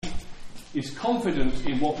is confidence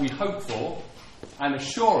in what we hope for and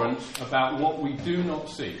assurance about what we do not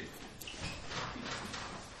see.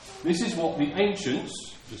 This is what the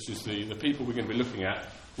ancients, this is the people we're going to be looking at,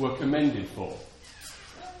 were commended for.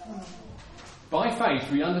 By faith,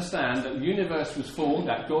 we understand that the universe was formed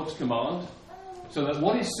at God's command, so that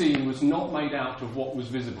what is seen was not made out of what was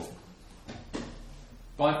visible.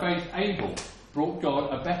 By faith, Abel brought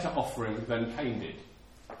God a better offering than Cain did.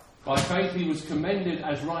 By faith, he was commended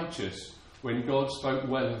as righteous when God spoke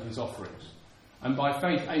well of his offerings. And by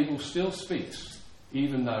faith, Abel still speaks,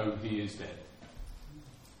 even though he is dead.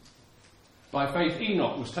 By faith,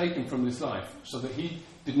 Enoch was taken from this life, so that he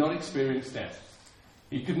did not experience death.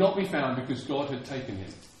 He could not be found because God had taken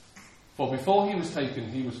him. For before he was taken,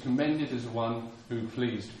 he was commended as one who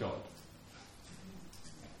pleased God.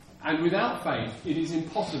 And without faith, it is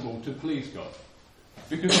impossible to please God,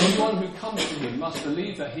 because anyone who comes to him must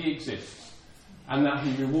believe that he exists and that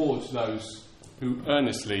he rewards those who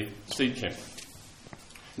earnestly seek him.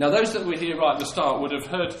 Now, those that were here right at the start would have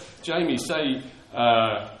heard Jamie say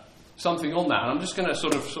something on that, and I'm just going to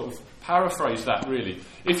sort of paraphrase that, really.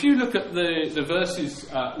 If you look at the verses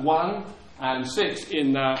 1 and 6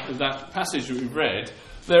 in that passage that we've read,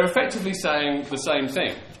 they're effectively saying the same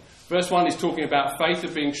thing. Verse 1 is talking about faith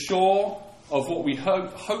of being sure of what we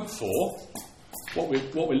hope for, what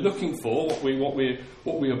we're looking for,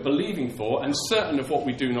 what we are believing for, and certain of what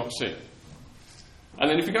we do not see. And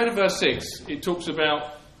then if you go to verse 6, it talks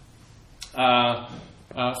about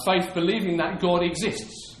faith believing that God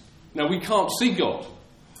exists. Now, we can't see God.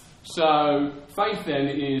 So faith then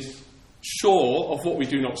is sure of what we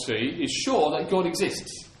do not see, is sure that God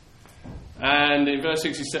exists. And in verse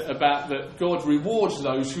 6 it's about that God rewards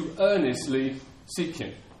those who earnestly seek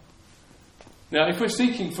him. Now, if we're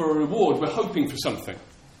seeking for a reward, we're hoping for something.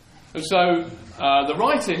 And so the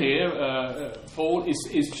writer here, Paul,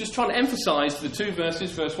 is just trying to emphasise the two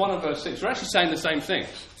verses, verse 1 and verse 6. We're actually saying the same thing.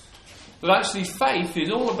 That actually faith is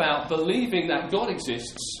all about believing that God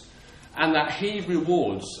exists and that he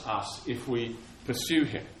rewards us if we pursue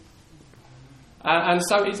him. And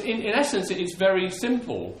so it's, in essence, it's very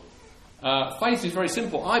simple. Faith is very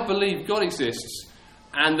simple. I believe God exists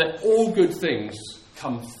and that all good things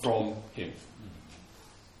come from him.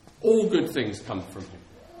 All good things come from him.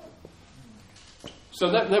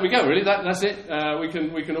 So there we go. Really, that's it.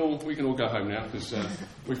 We can all go home now because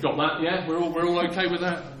we've got that. Yeah, we're all okay with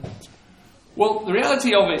that. Well, the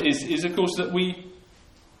reality of it is of course that we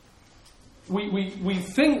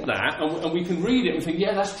think that and we can read it and think,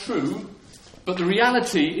 yeah, that's true, but the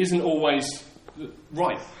reality isn't always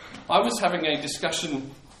right. I was having a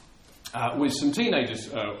discussion with some teenagers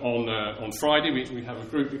on Friday. We have a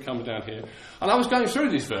group that come down here, and I was going through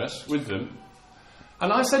this verse with them,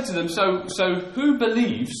 and I said to them, so who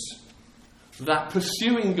believes that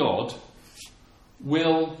pursuing God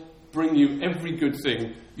will bring you every good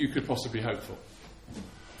thing you could possibly hope for?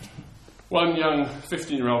 One young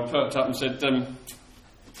 15-year-old perked up and said,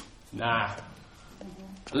 nah,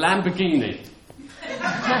 Lamborghini.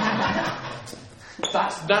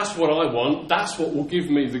 That's what I want. That's what will give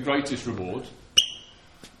me the greatest reward.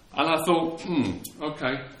 And I thought,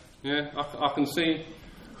 okay, yeah, I can see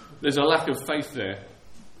there's a lack of faith there.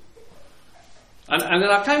 And then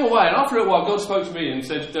I came away, and after a while God spoke to me and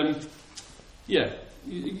said, yeah,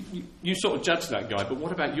 you sort of judged that guy, but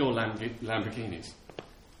what about your Lamborghinis?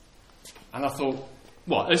 And I thought,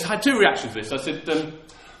 what? I had two reactions to this. I said,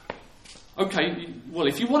 okay, well,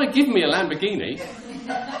 if you want to give me a Lamborghini,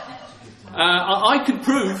 I could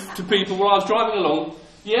prove to people while I was driving along,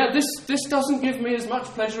 yeah, this doesn't give me as much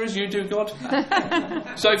pleasure as you do, God.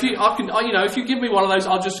 So if you give me one of those,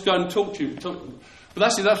 I'll just go and talk to you. But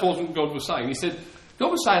actually, that's what God was saying. He said,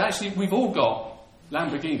 God was saying, actually, we've all got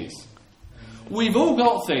Lamborghinis. We've all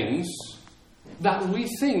got things that we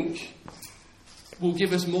think will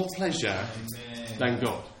give us more pleasure than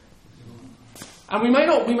God. And we may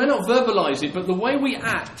not verbalise it, but the way we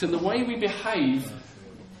act and the way we behave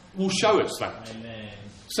will show us that.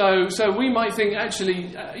 So we might think,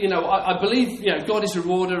 actually, I believe, God is a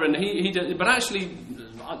rewarder, and He does, but actually,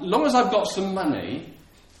 as long as I've got some money,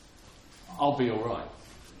 I'll be all right.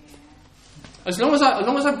 As long as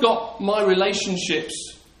I've got my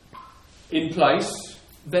relationships in place,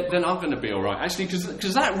 then I'm going to be all right. Actually,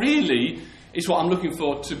 because that really is what I'm looking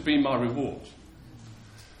for to be my reward.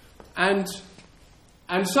 And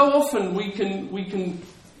so often we can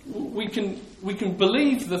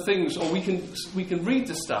believe the things, or we can read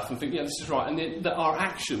the stuff and think, yeah, this is right, and that our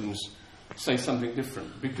actions say something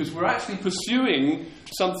different, because we're actually pursuing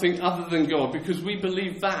something other than God, because we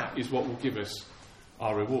believe that is what will give us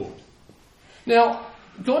our reward. Now,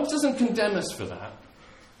 God doesn't condemn us for that,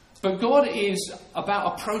 But God is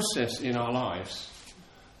about a process in our lives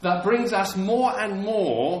that brings us more and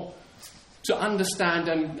more to understand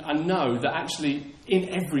and know that actually in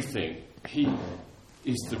everything He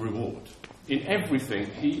is the reward. In everything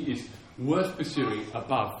He is worth pursuing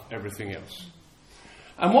above everything else.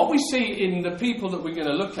 And what we see in the people that we're going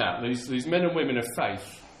to look at, these men and women of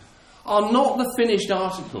faith, are not the finished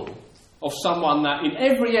article of someone that in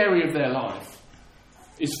every area of their life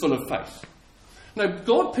is full of faith. No,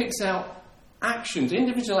 God picks out actions,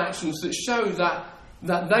 individual actions that show that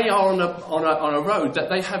they are on a road that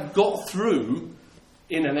they have got through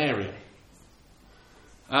in an area.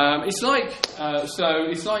 It's like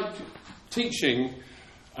teaching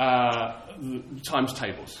times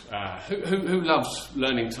tables. Who loves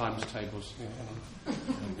learning times tables?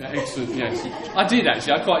 Yeah, excellent. Yes, I did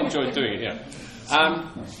actually. I quite enjoyed doing it. Yeah.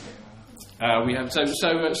 We have so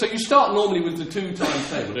you start normally with the 2 times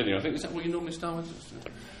table, don't you? I think is that what you normally start with.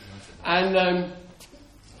 And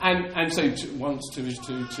so 1 is 2 is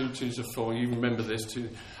 2, 2 2 is 4. You remember this too.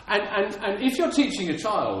 And if you're teaching a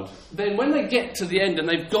child, then when they get to the end and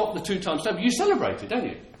they've got the 2 times table, you celebrate it, don't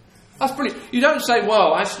you? That's brilliant. You don't say,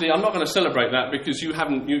 well, actually, I'm not going to celebrate that because you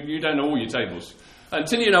don't know all your tables.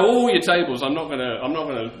 Until you know all your tables, I'm not going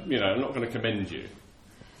to commend you.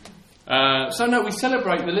 So no, we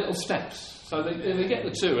celebrate the little steps. So they get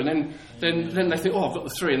the 2, and then they think, oh, I've got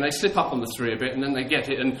the 3, and they slip up on the 3 a bit, and then they get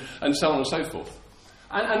it, and so on and so forth.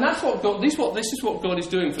 And that's what God. This is what God is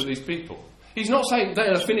doing for these people. He's not saying they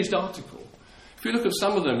are a finished article. If you look at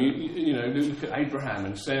some of them, you look at Abraham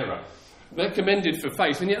and Sarah. They're commended for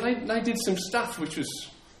faith, and yet they did some stuff which was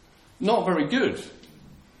not very good.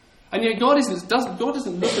 And yet God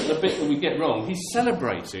doesn't look at the bit that we get wrong. He's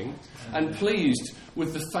celebrating and pleased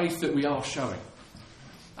with the faith that we are showing.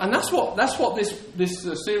 And that's what this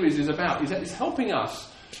series is about. It's helping us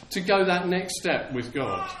to go that next step with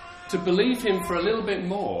God, to believe Him for a little bit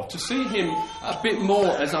more, to see Him a bit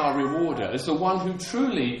more as our rewarder, as the one who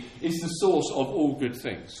truly is the source of all good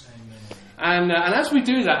things. And as we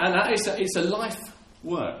do that, and it's a life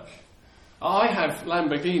work. I have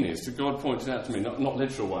Lamborghinis that God pointed out to me, not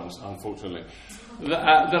literal ones, unfortunately,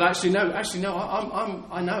 that actually no,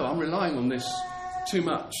 I know I'm relying on this too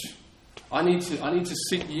much. I need to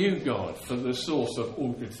seek you, God, for the source of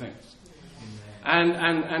all good things.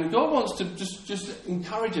 And God wants to just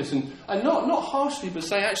encourage us and not harshly, but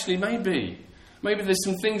say, actually, maybe there's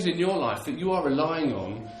some things in your life that you are relying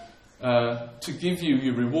on to give you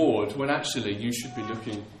your reward when actually you should be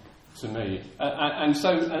looking to me. And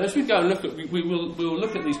as we go and look at, we will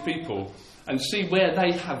look at these people and see where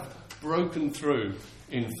they have broken through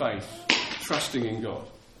in faith, trusting in God.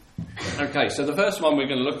 Okay, so the first one we're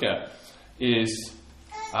going to look at is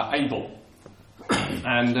Abel.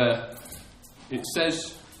 And it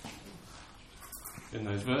says in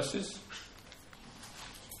those verses,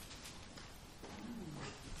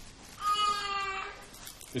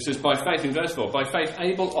 it says, by faith, in verse 4, by faith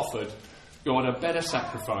Abel offered God a better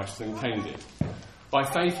sacrifice than Cain did. By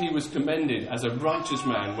faith he was commended as a righteous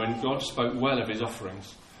man when God spoke well of his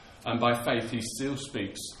offerings. And by faith he still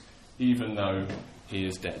speaks, even though he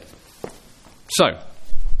is dead. So,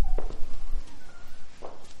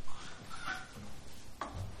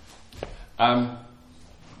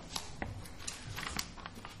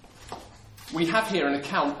 we have here an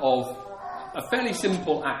account of a fairly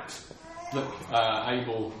simple act that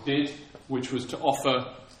Abel did, which was to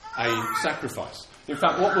offer a sacrifice. In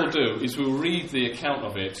fact, what we'll do is we'll read the account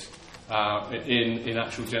of it in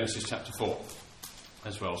actual Genesis chapter 4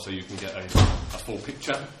 as well, so you can get a full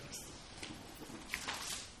picture.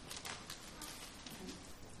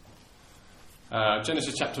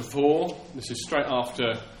 Genesis chapter 4, this is straight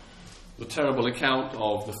after the terrible account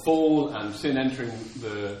of the fall and sin entering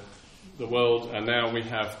the world, and now we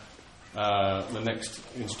have the next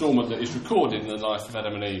instalment that is recorded in the life of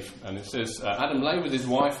Adam and Eve. And it says, Adam lay with his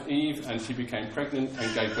wife Eve, and she became pregnant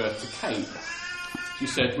and gave birth to Cain. She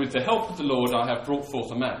said, with the help of the Lord I have brought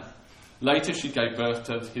forth a man. Later she gave birth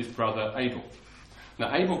to his brother Abel.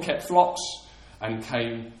 Now Abel kept flocks and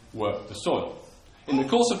Cain worked the soil. In the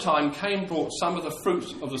course of time Cain brought some of the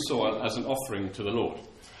fruit of the soil as an offering to the Lord.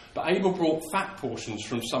 But Abel brought fat portions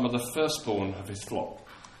from some of the firstborn of his flock.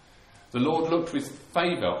 The Lord looked with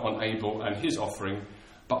favour on Abel and his offering,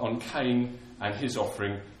 but on Cain and his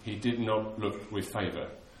offering he did not look with favour.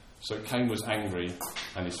 So Cain was angry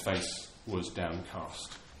and his face was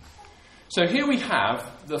downcast. So here we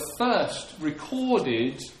have the first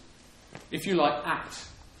recorded, if you like, act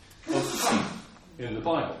of faith in the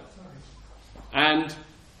Bible. And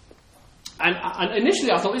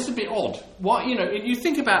initially I thought this is a bit odd. Why, you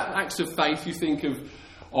think about acts of faith, you think of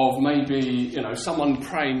of maybe, someone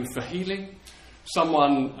praying for healing,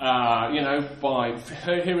 someone, by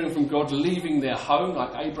hearing from God, leaving their home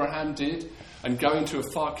like Abraham did and going to a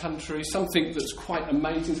far country, something that's quite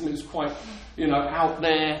amazing, something that's quite, out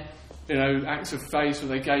there, acts of faith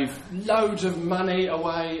where they gave loads of money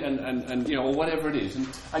away and or whatever it is.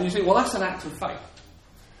 And you think, well, that's an act of faith.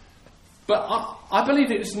 But I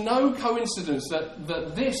believe it's no coincidence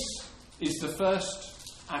that this is the first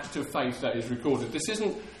act of faith that is recorded. This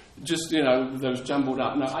isn't just, those jumbled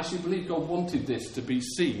up. No, I actually believe God wanted this to be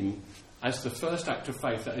seen as the first act of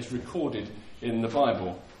faith that is recorded in the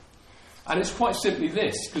Bible. And it's quite simply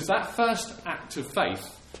this, because that first act of faith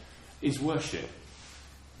is worship.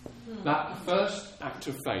 That first act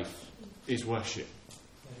of faith is worship.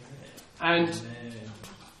 And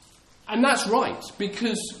that's right,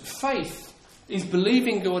 because faith is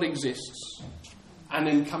believing God exists and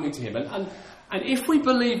then coming to him. And if we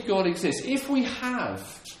believe God exists, if we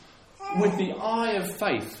have, with the eye of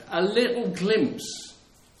faith, a little glimpse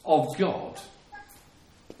of God,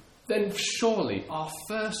 then surely our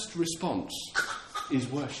first response is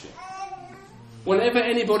worship. Whenever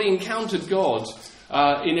anybody encountered God,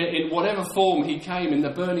 in whatever form he came, in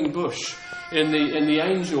the burning bush, in the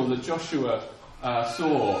angel that Joshua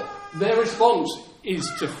saw, their response is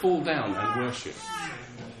to fall down and worship.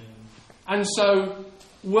 And so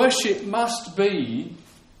worship must be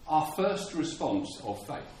our first response of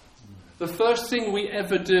faith. The first thing we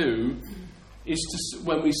ever do is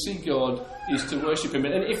when we see God is to worship him.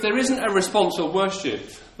 And if there isn't a response of worship,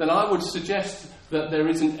 then I would suggest that there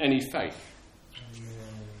isn't any faith.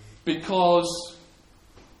 Because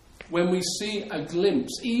when we see a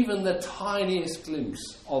glimpse, even the tiniest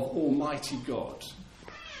glimpse of Almighty God,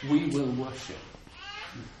 we will worship.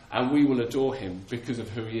 And we will adore him because of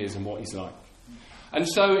who he is and what he's like. And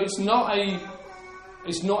so it's not a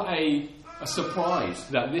surprise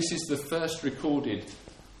that this is the first recorded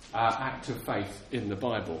act of faith in the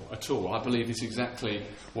Bible at all. I believe it's exactly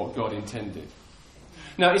what God intended.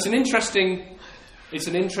 Now, it's an interesting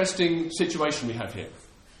situation we have here.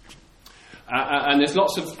 And there's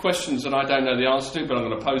lots of questions that I don't know the answer to, but I'm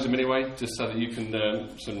going to pose them anyway, just so that you can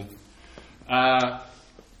learn some.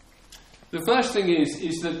 The first thing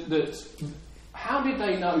is that how did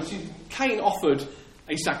they know? See, Cain offered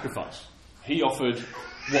a sacrifice. He offered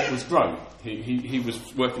what was grown. He was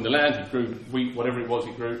working the land, he grew wheat, whatever it was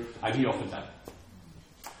he grew, and he offered that.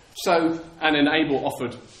 So, and then Abel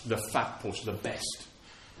offered the fat portion, the best.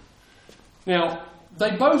 Now,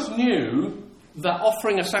 they both knew that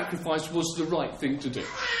offering a sacrifice was the right thing to do.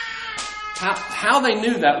 How they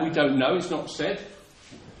knew that, we don't know, it's not said.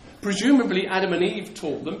 Presumably Adam and Eve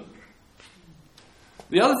taught them.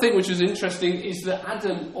 The other thing which is interesting is that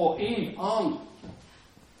Adam or Eve aren't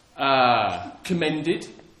commended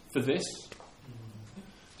for this.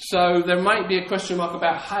 So there might be a question mark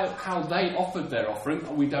about how they offered their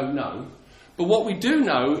offering. We don't know. But what we do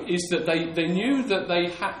know is that they knew that they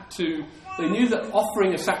knew that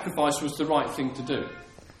offering a sacrifice was the right thing to do.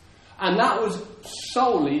 And that was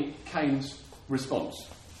solely Cain's response.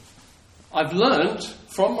 I've learnt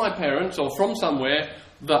from my parents or from somewhere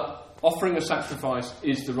that offering a sacrifice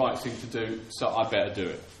is the right thing to do, so I better do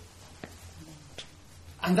it.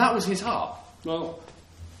 And that was his heart. Well,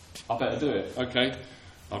 I better do it. Okay,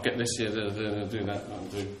 I'll get this here, do that, I'll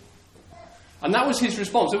do. And that was his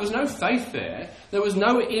response. There was no faith there. There was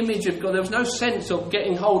no image of God. There was no sense of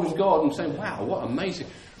getting hold of God and saying, wow, what amazing.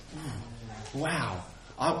 Wow,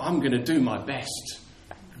 I'm going to do my best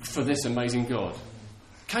for this amazing God.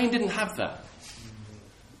 Cain didn't have that.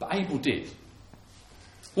 But Abel did.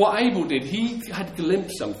 What Abel did, he had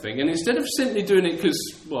glimpsed something. And instead of simply doing it because,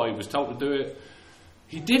 he was told to do it,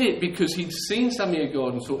 he did it because he'd seen something of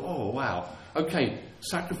God and thought, oh, wow, okay,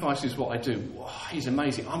 sacrifice is what I do. Oh, he's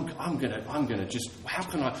amazing. I'm gonna just. How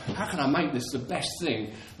can I make this the best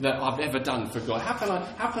thing that I've ever done for God?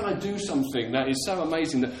 How can I do something that is so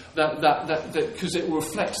amazing that because it will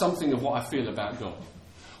reflect something of what I feel about God?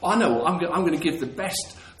 I know I'm going to give the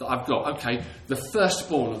best that I've got. Okay, the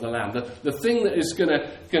firstborn of the lamb, the thing that is going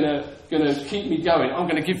to keep me going. I'm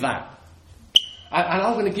going to give that, and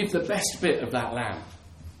I'm going to give the best bit of that lamb.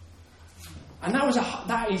 And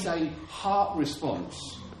that is a heart response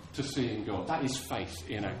to seeing God. That is faith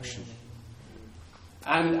in action.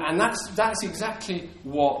 And that's exactly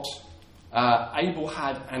what Abel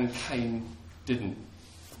had and Cain didn't.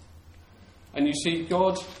 And you see,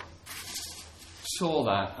 God saw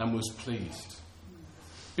that and was pleased.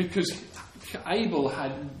 Because Abel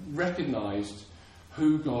had recognised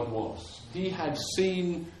who God was. He had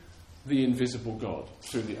seen the invisible God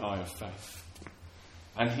through the eye of faith.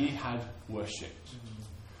 And he had worshipped.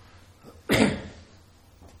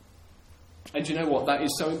 And do you know what? That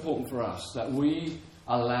is so important for us, that we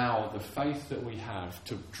allow the faith that we have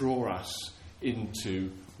to draw us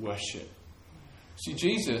into worship. See,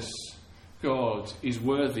 Jesus, God, is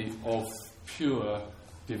worthy of pure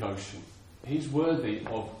devotion. He's worthy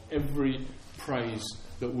of every praise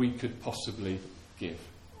that we could possibly give.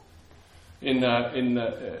 In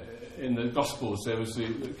the Gospels, there was the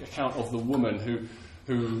account of the woman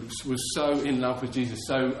who was so in love with Jesus,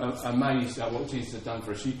 so amazed at what Jesus had done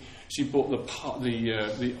for her. She bought the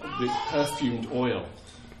perfumed oil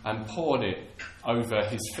and poured it over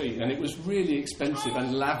his feet, and it was really expensive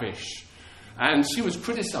and lavish. And she was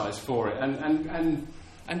criticised for it, and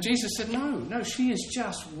Jesus said, no, she is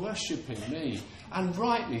just worshipping me, and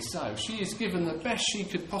rightly so. She is given the best she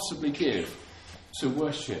could possibly give to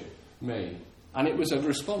worship me. And it was a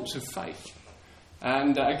response of faith.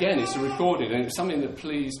 And again, it's recorded, and it's something that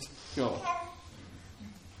pleased God.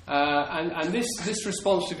 And this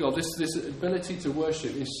response to God, this ability to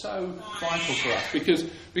worship, is so vital for us because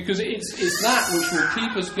it's that which will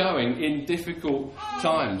keep us going in difficult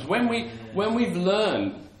times. When we've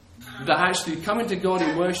learned that actually coming to God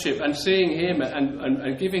in worship and seeing Him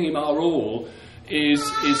and giving Him our all is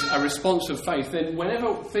a response of faith, then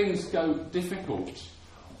whenever things go difficult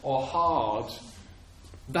or hard,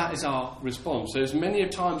 that is our response. There's many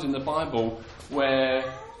times in the Bible where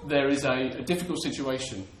there is a difficult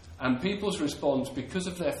situation, and people's response, because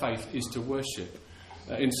of their faith, is to worship.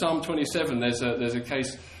 In Psalm 27, there's a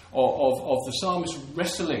case of the psalmist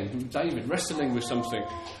David wrestling with something.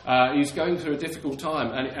 He's going through a difficult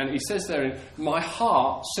time, and he says there, "My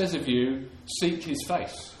heart says of you, seek His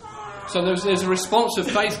face." So there's a response of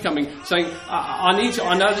faith coming, saying, "I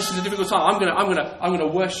know this is a difficult time. I'm going to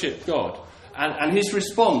worship God." And his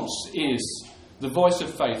response is, the voice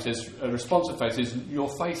of faith, a response of faith is, "Your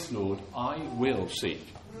face, Lord, I will seek.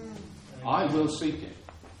 I will seek it."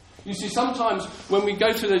 You see, sometimes when we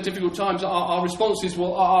go through those difficult times, our response is,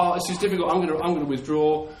 "Well, this is difficult. I'm going to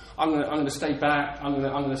withdraw. I'm going to stay back. I'm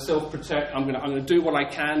going to self-protect. I'm going to do what I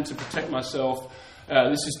can to protect myself.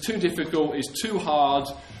 This is too difficult. It's too hard,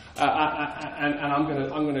 and I'm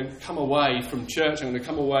going to come away from church. I'm going to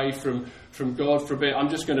come away from God for a bit. I'm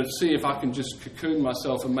just going to see if I can just cocoon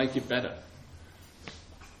myself and make it better."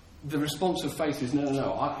 The response of faith is,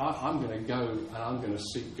 no. I'm going to go and I'm going to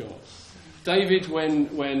seek God. David,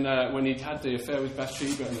 when he'd had the affair with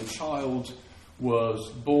Bathsheba and the child was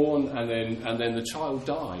born, and then the child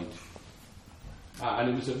died, and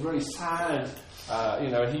it was a very sad.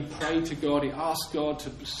 He prayed to God. He asked God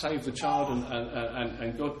to save the child,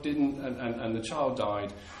 and God didn't, and the child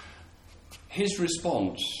died. His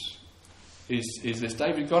response is this: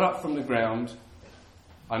 David got up from the ground,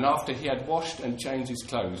 and after he had washed and changed his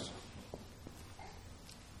clothes,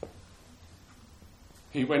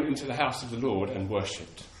 he went into the house of the Lord and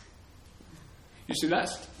worshipped. You see,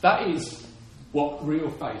 that is what real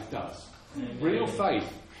faith does. Real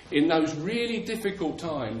faith, in those really difficult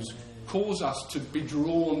times, calls us to be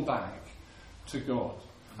drawn back to God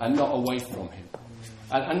and not away from Him.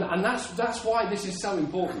 And that's why this is so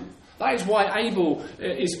important. That is why Abel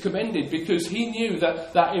is commended, because he knew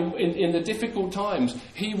that in the difficult times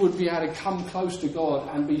he would be able to come close to God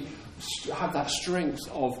and have that strength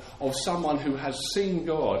of someone who has seen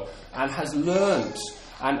God and has learnt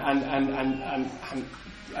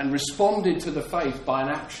and responded to the faith by an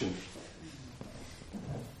action.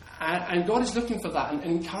 And God is looking for that and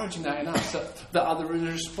encouraging that in us, that the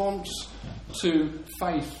response to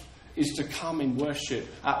faith is to come in worship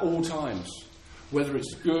at all times, whether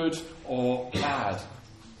it's good or bad.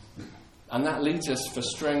 And that leads us for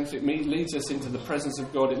strength. It leads us into the presence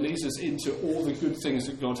of God. It leads us into all the good things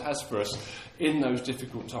that God has for us in those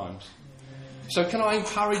difficult times. So can I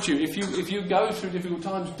encourage you, if you go through difficult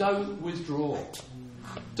times, don't withdraw.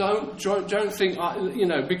 Don't think,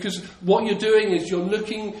 because what you're doing is you're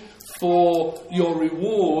looking for your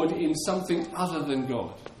reward in something other than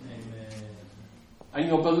God. And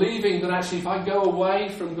you're believing that actually if I go away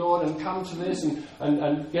from God and come to this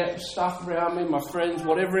and get stuff around me, my friends,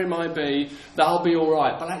 whatever it might be, that'll be all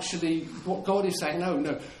right. But actually what God is saying,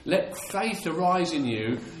 no, let faith arise in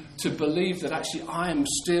you to believe that actually I am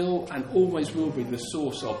still and always will be the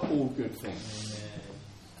source of all good things.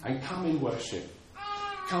 And come in worship.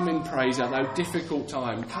 Come in praise at that difficult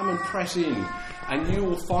time. Come and press in, and you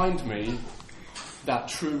will find me that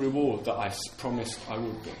true reward that I promised I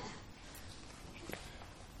would be.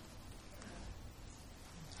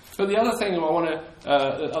 But the other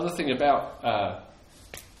thing about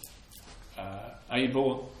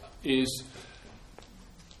Abel is,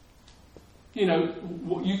 you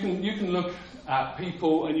can look at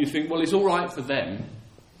people and you think, well, it's all right for them.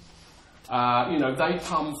 They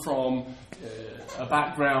come from a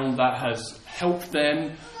background that has helped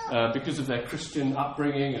them because of their Christian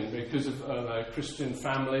upbringing and because of their Christian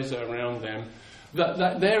families around them.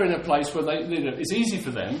 That they're in a place where it's easy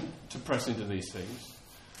for them to press into these things.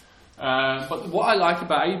 But what I like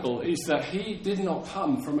about Abel is that he did not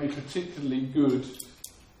come from a particularly good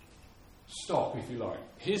stock, if you like.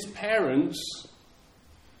 His parents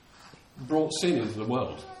brought sin into the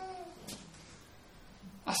world.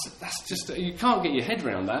 That's just, you can't get your head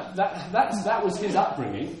around that. That was his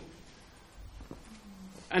upbringing.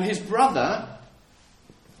 And his brother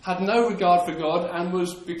had no regard for God and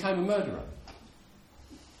became a murderer.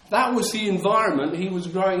 That was the environment he was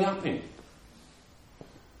growing up in.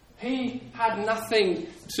 He had nothing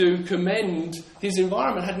to commend, his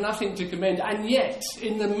environment had nothing to commend, and yet,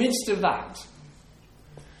 in the midst of that,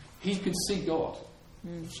 he could see God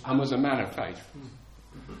and was a man of faith.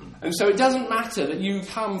 And so it doesn't matter that you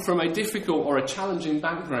come from a difficult or a challenging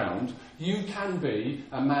background, you can be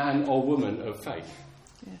a man or woman of faith.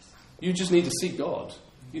 Yes. You just need to seek God.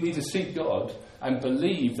 You need to seek God and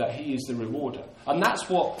believe that he is the rewarder. And that's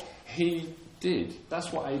what he did.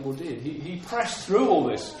 That's what Abel did. He pressed through all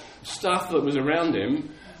this stuff that was around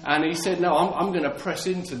him, and he said, no, I'm going to press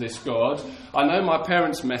into this God. I know my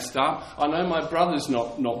parents messed up. I know my brother's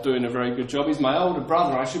not doing a very good job. He's my older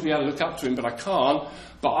brother. I should be able to look up to him, but I can't.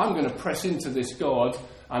 But I'm going to press into this God,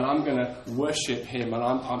 and I'm going to worship him, and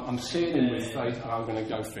I'm seeing him with faith, and I'm going to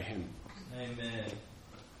go for him. Amen.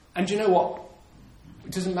 And you know what?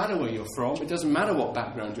 It doesn't matter where you're from. It doesn't matter what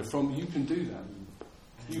background you're from. You can do that.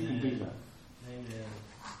 You can do that. Amen.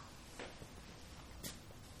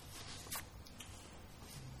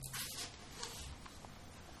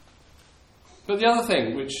 But the other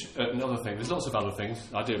thing, there's lots of other things,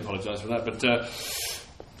 I do apologise for that, but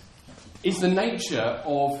is the nature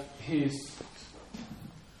of his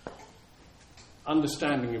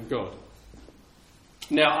understanding of God.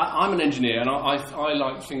 Now, I'm an engineer, and I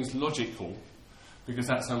like things logical, because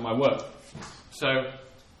that's how I work. So,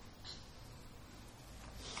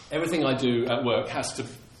 everything I do at work has to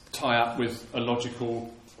tie up with a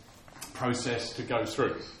logical process to go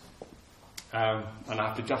through. And I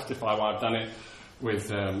have to justify why I've done it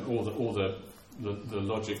with all the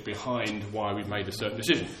logic behind why we've made a certain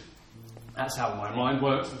decision. That's how my mind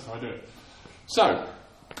works, that's how I do it. So,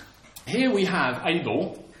 here we have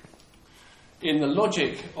Abel, in the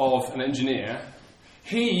logic of an engineer.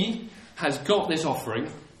 He has got this offering,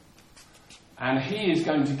 and he is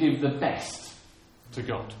going to give the best to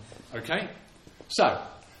God. Okay? So,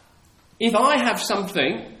 if I have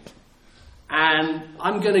something, and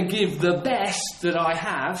I'm going to give the best that I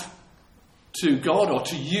have to God or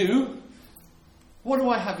to you, what do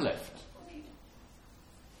I have left?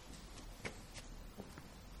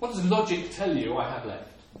 What does logic tell you I have left?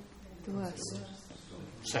 The worst.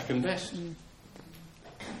 Second best.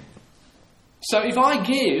 So if I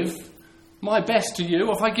give my best to you,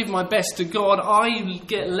 or if I give my best to God, I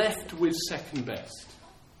get left with second best.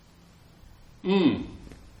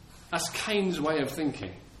 That's Cain's way of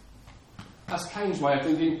thinking. That's Cain's way of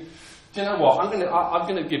thinking. Do you know what? I'm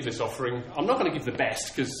going to give this offering. I'm not going to give the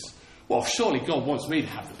best because, well, surely God wants me to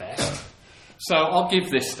have the best. So I'll give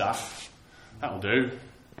this stuff. That'll do.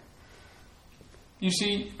 You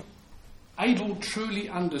see, Abel truly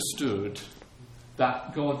understood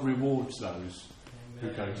that God rewards those who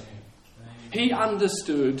go to him. He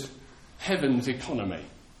understood heaven's economy.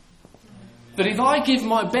 That if I give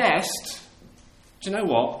my best, do you know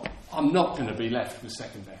what? I'm not going to be left with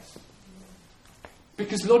second best.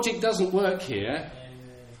 Because logic doesn't work here.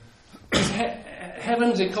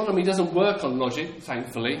 Heaven's economy doesn't work on logic,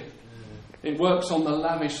 thankfully. It works on the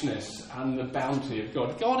lavishness and the bounty of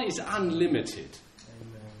God. God is unlimited.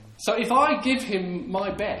 So if I give him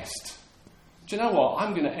my best, do you know what?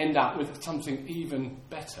 I'm going to end up with something even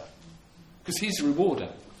better. Because he's a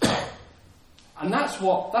rewarder. And that's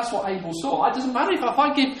what Abel saw. It doesn't matter if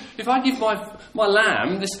I give my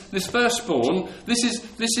lamb, this firstborn, this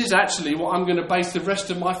is actually what I'm going to base the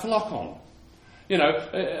rest of my flock on. You know,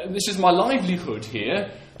 this is my livelihood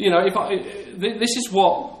here. You know, this is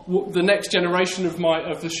what the next generation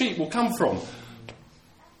of the sheep will come from.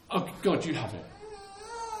 Oh God, you have it.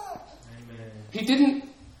 Amen.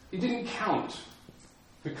 He didn't count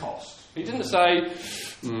the cost. He didn't say,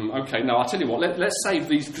 okay, no, I'll tell you what, let's save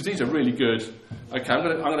these, because these are really good. Okay, I'm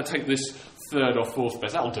going to take this third or fourth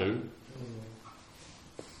best. That'll do.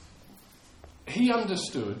 He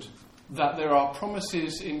understood that there are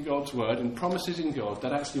promises in God's word and promises in God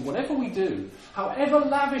that actually whatever we do, however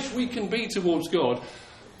lavish we can be towards God,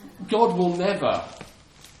 God will never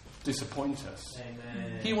disappoint us.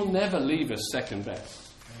 Amen. He will never leave us second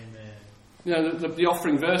best. Amen. You know, the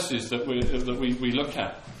offering verses that we look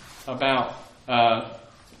at about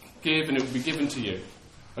give and it will be given to you.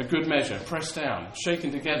 A good measure, pressed down,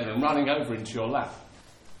 shaken together and running over into your lap.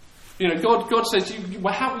 You know, God says, you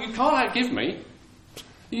can't outgive me.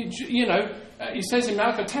 He says in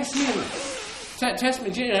Malachi, test me. Test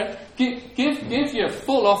me, you know, give your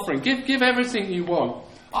full offering. Give everything you want.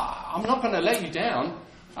 I'm not going to let you down.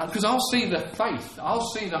 Because I'll see the faith. I'll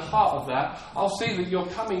see the heart of that. I'll see that you're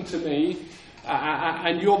coming to me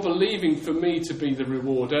and you're believing for me to be the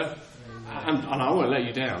rewarder. And I won't let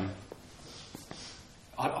you down.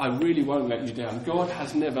 I really won't let you down. God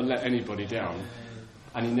has never let anybody down.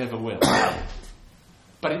 And he never will.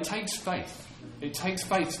 But it takes faith. It takes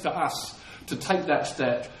faith to us to take that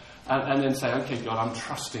step and then say, okay, God, I'm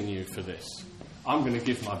trusting you for this. I'm going to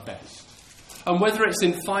give my best. And whether it's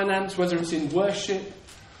in finance, whether it's in worship,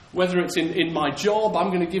 whether it's in my job, I'm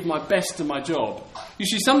going to give my best to my job. You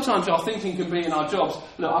see, sometimes our thinking can be in our jobs,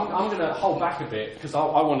 look, I'm going to hold back a bit because I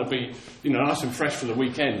want to be, nice and fresh for the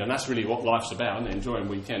weekend, and that's really what life's about, enjoying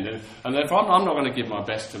weekend. And therefore, I'm not going to give my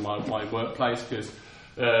best to my workplace because,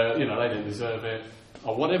 they didn't deserve it,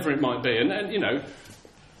 or whatever it might be.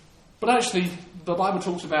 But actually, the Bible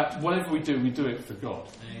talks about whatever we do it for God.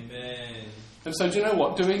 Amen. And so, do you know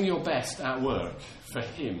what? Doing your best at work for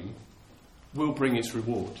Him will bring its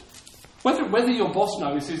reward. Whether your boss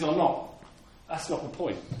notices or not, that's not the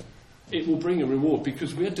point. It will bring a reward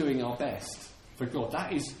because we're doing our best for God.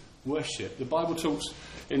 That is worship. The Bible talks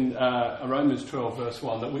in Romans 12 verse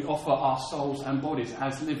 1 that we offer our souls and bodies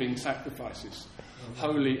as living sacrifices,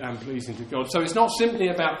 holy and pleasing to God. So it's not simply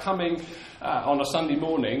about coming on a Sunday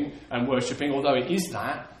morning and worshipping, although it is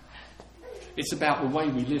that. It's about the way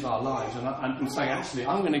we live our lives and saying, actually,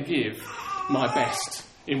 I'm going to give my best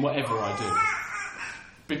in whatever I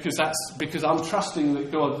do. Because I'm trusting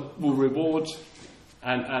that God will reward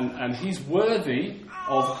and He's worthy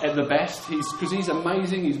of the best. Because He's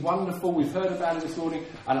amazing, He's wonderful, we've heard about it this morning,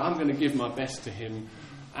 and I'm going to give my best to Him.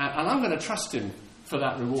 And I'm going to trust Him for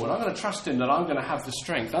that reward. I'm going to trust Him that I'm going to have the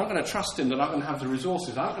strength. I'm going to trust Him that I'm going to have the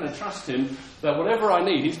resources. I'm going to trust Him that whatever I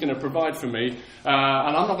need, He's going to provide for me.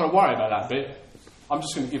 And I'm not going to worry about that bit. I'm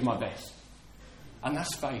just going to give my best. And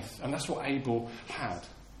that's faith. And that's what Abel had.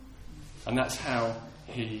 And that's how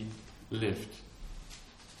he lived.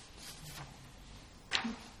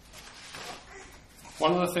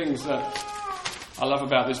 One of the things that I love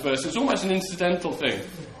about this verse, it's almost an incidental thing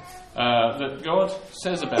that God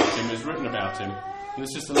says about him, is written about him. And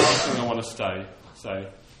this is the last thing I want to say.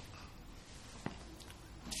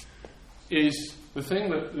 Is the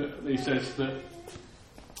thing that he says that...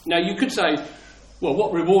 Now you could say, well,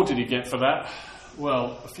 what reward did he get for that?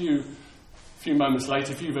 Well, a few moments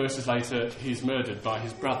later, a few verses later, he's murdered by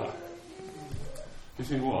his brother. You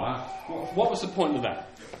think, what was the point of that?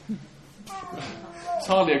 It's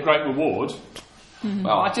hardly a great reward. Mm-hmm.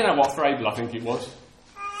 Well, I don't know what for Abel I think it was.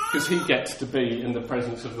 Because he gets to be in the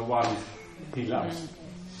presence of the one he loves.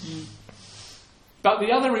 Mm-hmm. But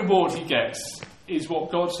the other reward he gets is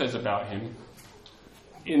what God says about him.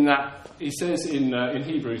 In that, he says in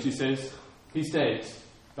Hebrews, he says, he's dead,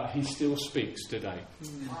 but he still speaks today.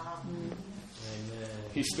 Mm-hmm.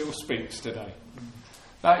 He still speaks today.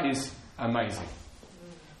 That is amazing.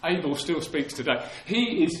 Abel still speaks today.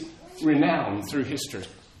 He is renowned through history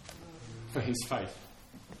for his faith.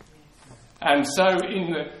 And so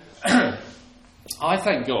I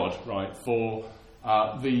thank God, right, for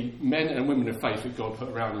the men and women of faith that God put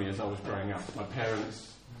around me as I was growing up. My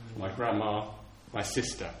parents, my grandma, my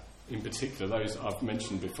sister in particular, those I've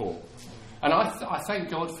mentioned before. And I thank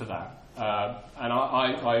God for that. And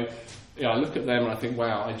I look at them and I think,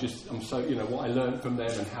 wow, I'm so, what I learned from them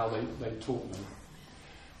and how they taught me.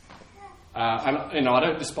 And I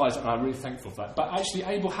don't despise it, and I'm really thankful for that. But actually,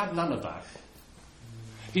 Abel had none of that.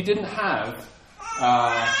 He didn't have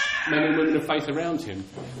men and women of faith around him,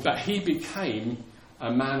 but he became a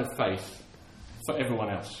man of faith for everyone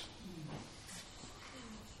else.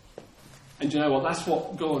 And you know what? That's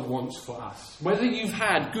what God wants for us. Whether you've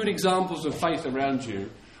had good examples of faith around you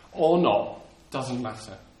or not, doesn't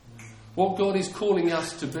matter. What God is calling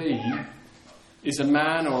us to be is a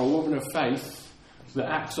man or a woman of faith that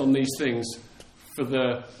acts on these things for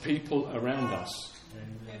the people around us.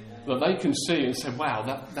 That they can see and say, wow,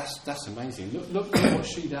 that's amazing. Look at what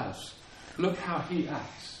she does. Look how he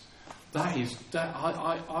acts. I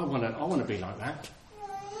want to be like that.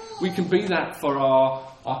 We can be that for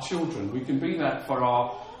our children. We can be that for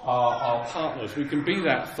our partners. We can be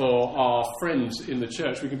that for our friends in the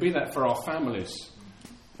church. We can be that for our families.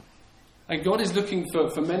 And God is looking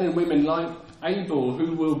for men and women like Abel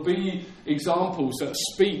who will be examples that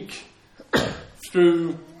speak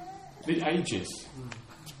through the ages.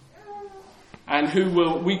 And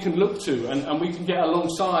we can look to and we can get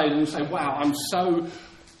alongside and say, wow, I'm so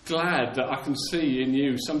glad that I can see in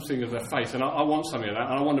you something of their faith, and I want something of that,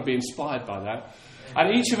 and I want to be inspired by that.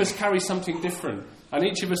 And each of us carry something different, and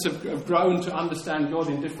each of us have grown to understand God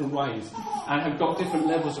in different ways and have got different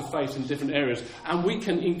levels of faith in different areas, and we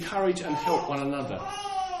can encourage and help one another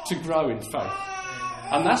to grow in faith.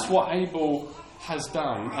 And that's what Abel has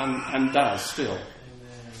done and does still.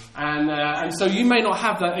 And so you may not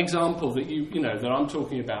have that example that that I'm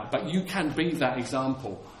talking about, but you can be that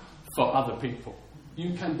example for other people.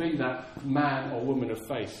 You can be that man or woman of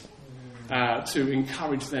faith to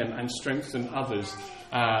encourage them and strengthen others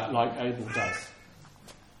like Abel does.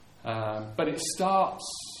 But it starts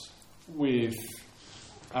with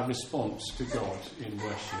a response to God in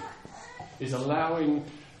worship. Is allowing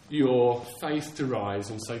your faith to rise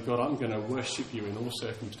and say, God, I'm going to worship you in all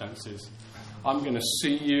circumstances. I'm going to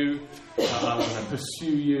see you, and I'm going to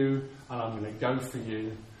pursue you, and I'm going to go for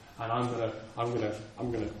you, and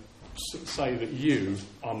I'm going to say that you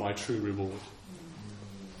are my true reward.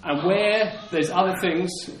 And where there's other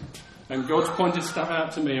things, and God's pointed stuff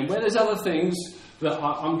out to me, and where there's other things that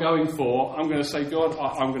I'm going for, I'm going to say, God,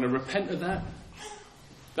 I'm going to repent of that.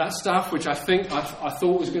 That stuff which I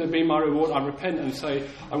thought was going to be my reward, I repent and say,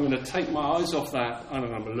 I'm going to take my eyes off that, and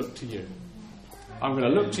I'm going to look to you. I'm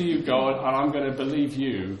going to look to you, God, and I'm going to believe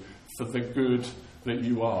you for the good that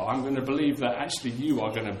you are. I'm going to believe that actually you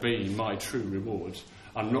are going to be my true reward.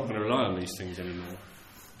 I'm not going to rely on these things anymore.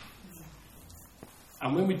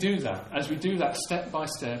 And when we do that, as we do that step by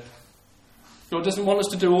step, God doesn't want us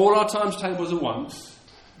to do all our times tables at once.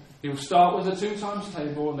 He'll start with the 2 times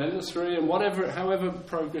table and then the 3 and however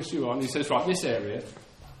progress you are. And he says, right, this area,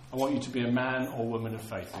 I want you to be a man or woman of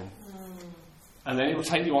faith in. And then it will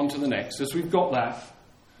take you on to the next. As we've got that,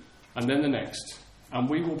 and then the next. And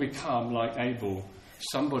we will become, like Abel,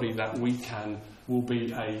 somebody that will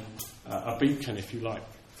be a beacon, if you like,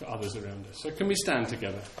 for others around us. So can we stand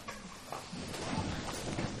together?